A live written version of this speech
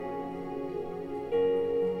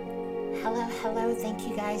Hello. Thank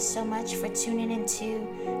you guys so much for tuning into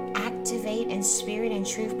Activate in Spirit and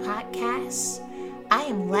Truth podcast. I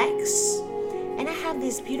am Lex, and I have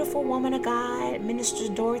this beautiful woman of God, Minister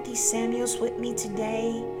Dorothy Samuels, with me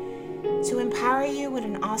today to empower you with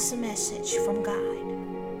an awesome message from God.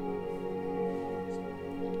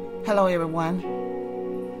 Hello, everyone.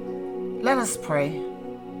 Let us pray.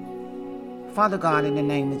 Father God, in the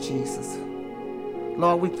name of Jesus,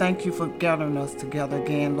 Lord, we thank you for gathering us together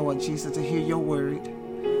again, Lord Jesus, to hear your word.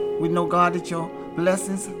 We know, God, that your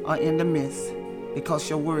blessings are in the midst because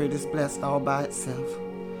your word is blessed all by itself.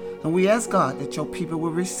 And we ask, God, that your people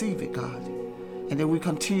will receive it, God, and that we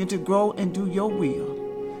continue to grow and do your will.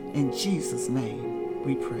 In Jesus' name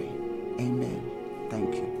we pray. Amen.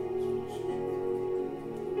 Thank you.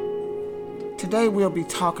 Today we'll be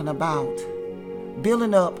talking about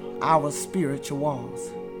building up our spiritual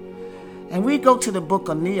walls. And we go to the book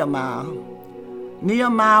of Nehemiah.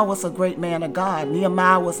 Nehemiah was a great man of God.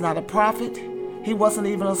 Nehemiah was not a prophet. He wasn't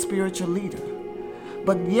even a spiritual leader.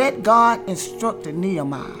 But yet God instructed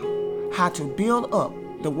Nehemiah how to build up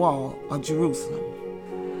the wall of Jerusalem.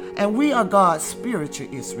 And we are God's spiritual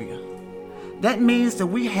Israel. That means that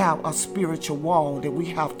we have a spiritual wall that we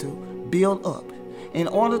have to build up in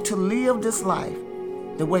order to live this life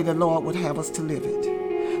the way the Lord would have us to live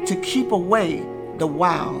it, to keep away the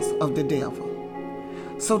wiles of the devil.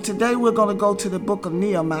 So today we're going to go to the book of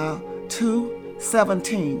Nehemiah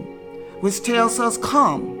 2:17, which tells us,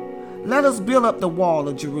 "Come, let us build up the wall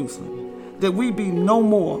of Jerusalem, that we be no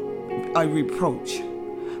more a reproach."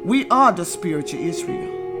 We are the spiritual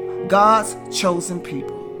Israel, God's chosen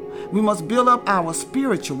people. We must build up our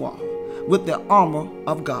spiritual wall with the armor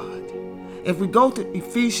of God. If we go to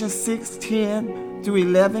Ephesians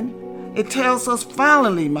 6:10-11, it tells us,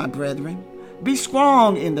 "Finally, my brethren, be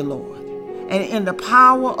strong in the Lord and in the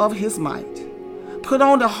power of his might. Put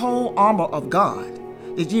on the whole armor of God,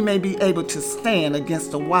 that ye may be able to stand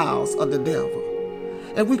against the wiles of the devil."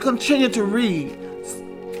 If we continue to read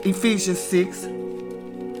Ephesians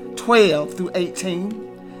 6:12-18,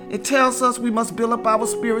 it tells us we must build up our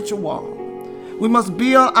spiritual wall. We must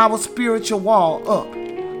build our spiritual wall up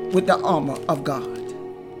with the armor of God.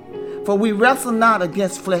 "For we wrestle not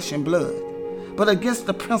against flesh and blood, but against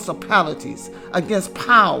the principalities, against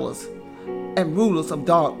powers and rulers of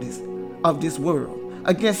darkness of this world,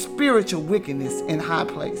 against spiritual wickedness in high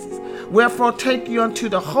places. Wherefore take you unto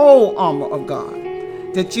the whole armor of God,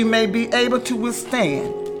 that you may be able to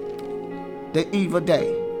withstand the evil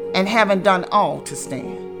day, and having done all to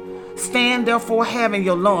stand. Stand therefore, having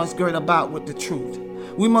your loins girt about with the truth."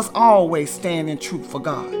 We must always stand in truth for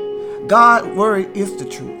God. God's word is the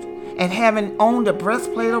truth. And having on the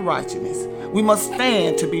breastplate of righteousness, we must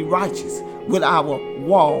stand to be righteous with our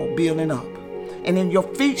wall building up. And in your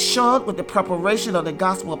feet shod with the preparation of the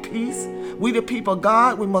gospel of peace. We the people of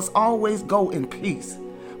God, we must always go in peace.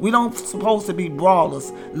 We don't supposed to be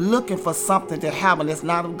brawlers looking for something to happen that's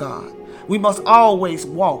not of God. We must always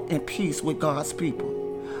walk in peace with God's people.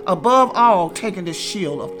 Above all, taking the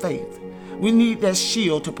shield of faith. We need that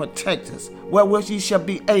shield to protect us, wherewith ye shall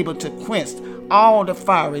be able to quench all the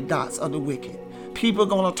fiery dots of the wicked. People are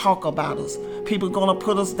going to talk about us. People are going to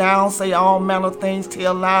put us down, say all manner of things,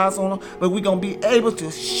 tell lies on us, but we're going to be able to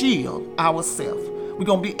shield ourselves. We're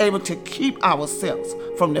going to be able to keep ourselves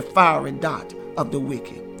from the fiery dot of the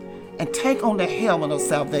wicked. And take on the helmet of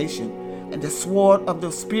salvation and the sword of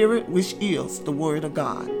the Spirit, which is the word of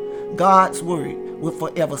God. God's word will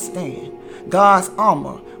forever stand. God's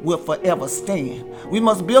armor will forever stand. We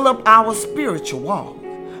must build up our spiritual wall.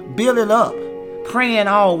 Build it up, praying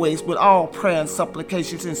always with all prayer and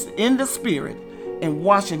supplications in the Spirit, and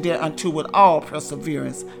watching thereunto with all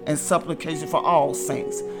perseverance and supplication for all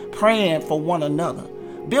saints, praying for one another.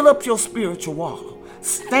 Build up your spiritual wall.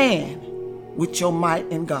 Stand with your might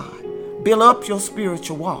in God. Build up your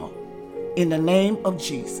spiritual wall in the name of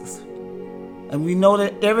Jesus. And we know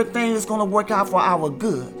that everything is going to work out for our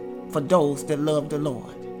good for those that love the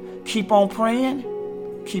Lord. Keep on praying,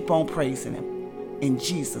 keep on praising him. In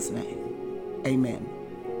Jesus' name, amen.